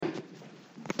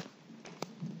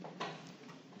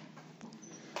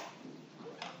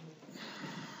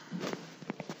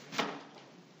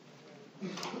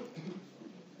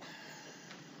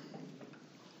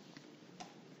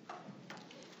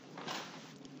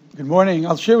Good morning.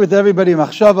 I'll share with everybody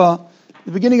Machshava,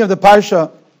 the beginning of the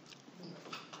Parsha.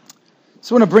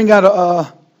 Just want to bring out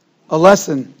a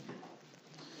lesson.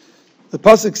 The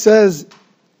pasuk says,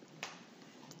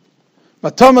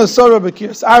 "Matama Sora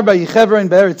b'kiras arba yichevra in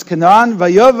be'eretz Canaan,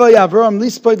 vayova Avram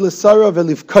lispoid l'Sara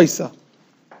ve'livkaisa."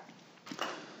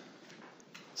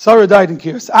 Sarah died in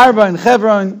Kiras Arba in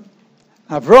Hebron.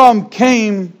 Avram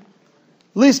came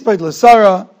lispoid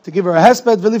l'Sara to give her a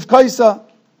hesped ve'livkaisa,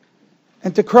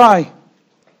 and to cry.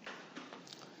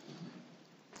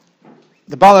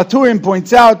 The Balaturim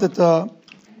points out that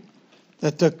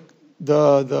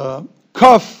the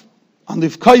kaf on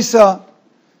livkaisa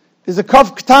is a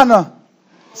kaf ktana,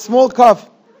 small kaf.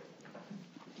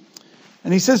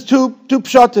 And he says two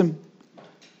pshatim.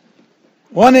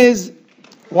 One is,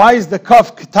 why is the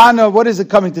kaf ktana? What is it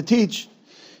coming to teach?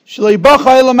 He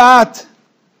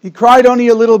cried only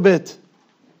a little bit.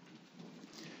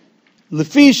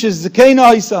 Lefish is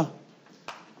zakena isa,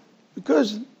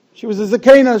 because she was a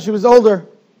zakena, she was older.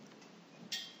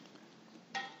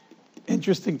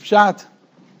 Interesting pshat,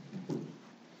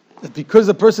 that because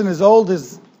a person is old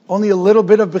is only a little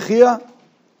bit of bechia.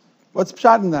 What's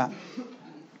pshat in that?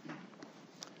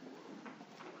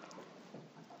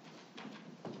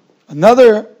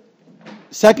 Another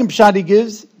second pshat he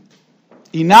gives,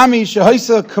 inami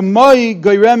shehaisa kamoi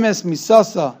goyremes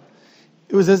misasa.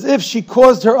 It was as if she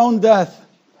caused her own death.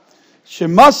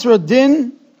 Shemasra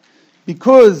din,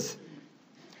 because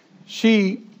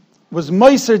she was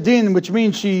meiser din, which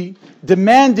means she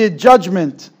demanded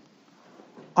judgment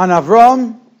on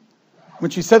Avram.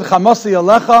 When she said Chamasi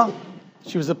Alecha,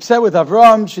 she was upset with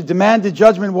Avram. She demanded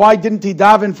judgment. Why didn't he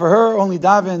daven for her? Only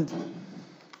davened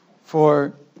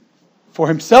for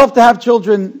himself to have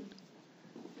children.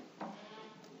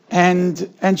 And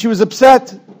she was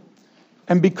upset.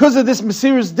 And because of this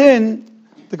Mesiras Din,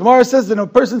 the Gemara says that when a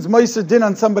person's Meiser Din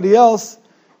on somebody else,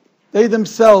 they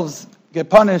themselves get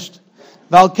punished.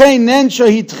 And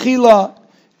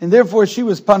therefore she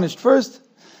was punished first.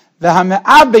 One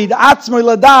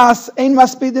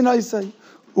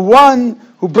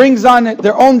who brings on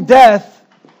their own death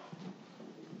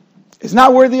is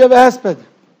not worthy of a hesped.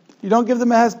 You don't give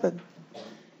them a hesped.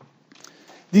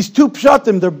 These two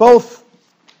pshatim, they're both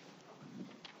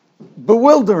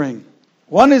bewildering.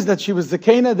 One is that she was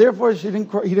zakena, therefore he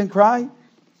didn't cry.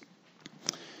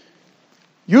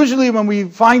 Usually when we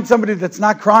find somebody that's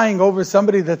not crying over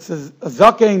somebody that's a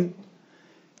zaken,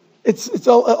 it's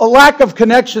a lack of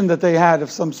connection that they had of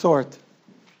some sort.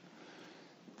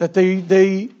 That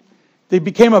they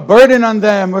became a burden on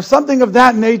them or something of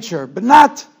that nature, but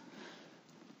not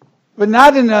in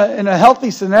a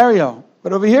healthy scenario.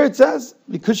 But over here it says,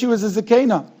 because she was a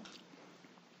zakena.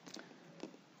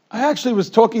 I actually was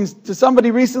talking to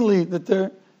somebody recently that their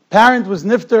parent was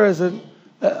nifter as an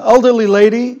elderly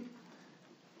lady,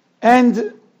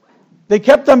 and they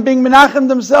kept on being menachem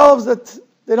themselves that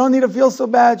they don't need to feel so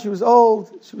bad. She was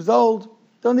old.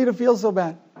 Don't need to feel so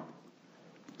bad.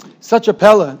 Such a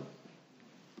pella.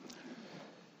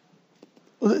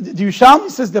 The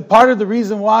Yerushalmi says that part of the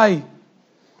reason why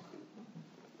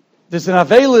there's an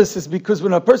avelis is because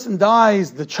when a person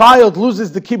dies, the child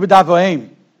loses the kibbud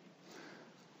avoim.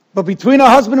 But between a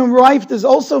husband and wife, there's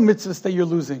also mitzvahs that you're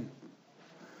losing.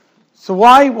 So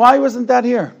why wasn't that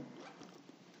here?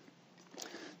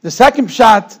 The second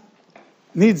pshat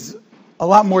needs a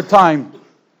lot more time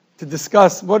to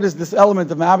discuss what is this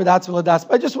element of ma'abed atzma ladas.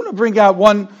 But I just want to bring out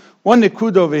one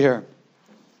nikud over here.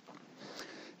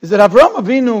 Is that Avram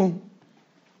Avinu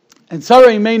and Sarah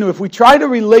Imenu, if we try to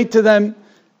relate to them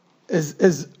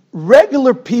as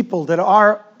regular people that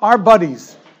are our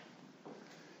buddies,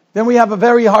 then we have a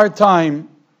very hard time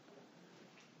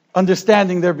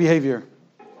understanding their behavior.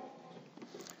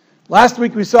 Last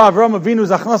week we saw Avram Avinu's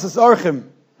achnasas orchim.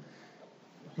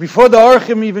 Before the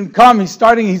orchim even come,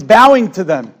 he's bowing to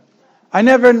them. I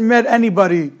never met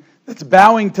anybody that's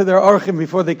bowing to their orchim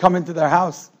before they come into their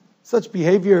house. Such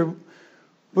behavior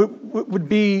would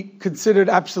be considered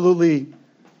absolutely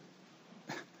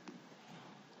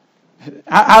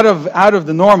out of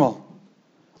the normal.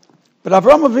 But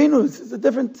Avram Avinu is a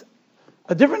different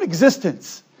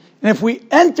existence. And if we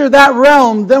enter that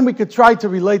realm, then we could try to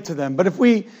relate to them. But if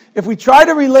we try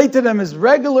to relate to them as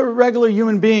regular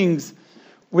human beings,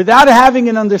 without having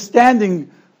an understanding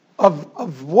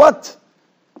of what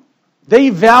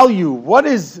they value, what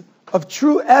is of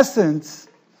true essence,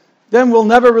 then we'll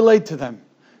never relate to them.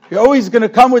 You're always going to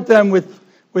come with them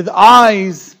with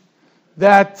eyes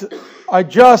that are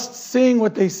just seeing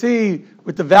what they see,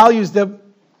 with the values that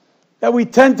we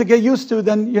tend to get used to,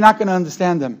 then you're not going to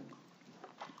understand them.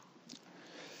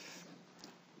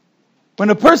 When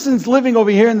a person's living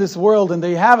over here in this world and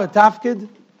they have a tafkid,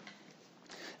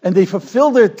 and they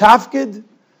fulfill their tafkid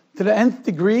to the nth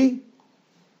degree,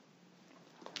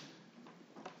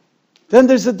 then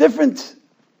there's a different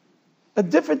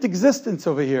existence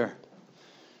over here.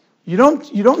 You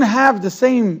don't have the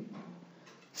same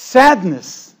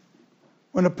sadness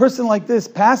when a person like this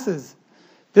passes.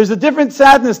 There's a different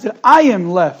sadness that I am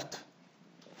left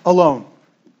alone.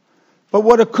 But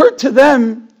what occurred to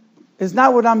them is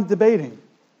not what I'm debating.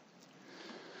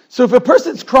 So if a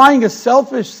person's crying a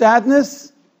selfish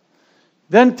sadness,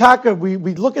 then Taka, we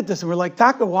look at this and we're like,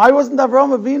 Taka, why wasn't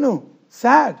Avraham Avinu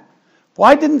sad?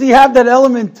 Why didn't he have that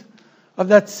element of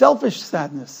that selfish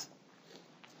sadness?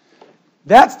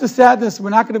 That's the sadness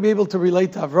we're not going to be able to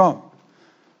relate to Avraham.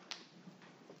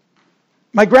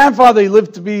 My grandfather, he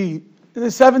lived to be in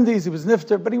his 70s, he was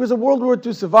nifter, but he was a World War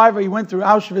II survivor. He went through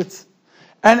Auschwitz.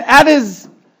 And at his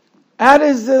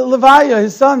Levaya,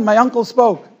 his son, my uncle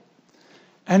spoke.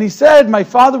 And he said, my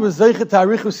father was Zeichet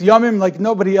Harichus Yamim like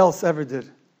nobody else ever did.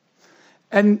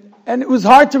 And it was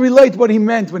hard to relate what he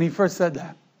meant when he first said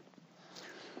that.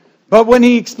 But when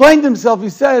he explained himself, he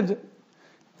said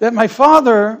that my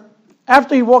father,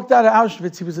 after he walked out of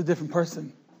Auschwitz, he was a different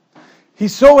person. He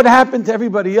saw what happened to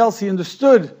everybody else. He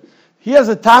understood he has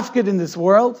a tafkid in this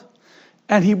world,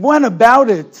 and he went about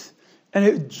it, and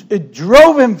it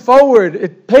drove him forward.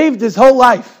 It paved his whole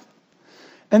life.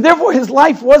 And therefore, his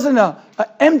life wasn't an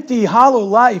empty, hollow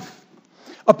life.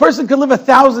 A person could live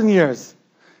 1,000 years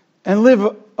and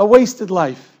live a wasted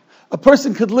life. A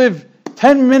person could live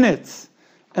 10 minutes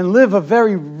and live a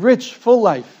very rich, full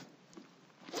life.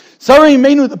 Sarah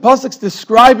Imenu, the Pasuk's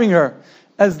describing her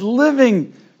as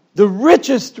living the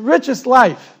richest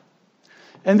life.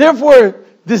 And therefore,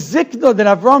 the zikna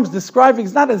that Avram's describing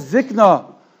is not a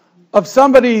zikna of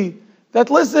somebody that,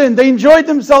 listen, they enjoyed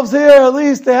themselves here, at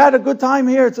least they had a good time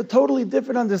here. It's a totally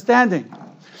different understanding.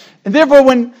 And therefore,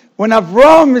 when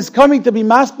Avram is coming to be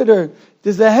maspeder,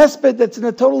 there's a hesped that's in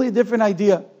a totally different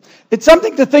idea. It's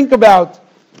something to think about.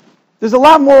 There's a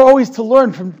lot more always to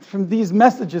learn from these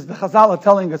messages the Chazal are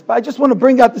telling us. But I just want to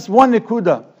bring out this one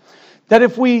nekuda, that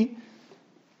if we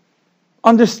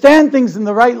understand things in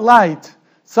the right light,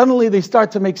 suddenly they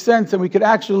start to make sense and we could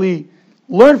actually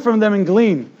learn from them and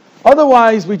glean.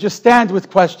 Otherwise, we just stand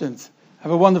with questions.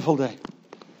 Have a wonderful day.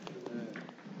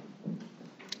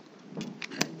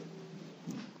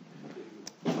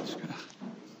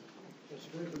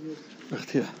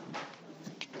 Yeah.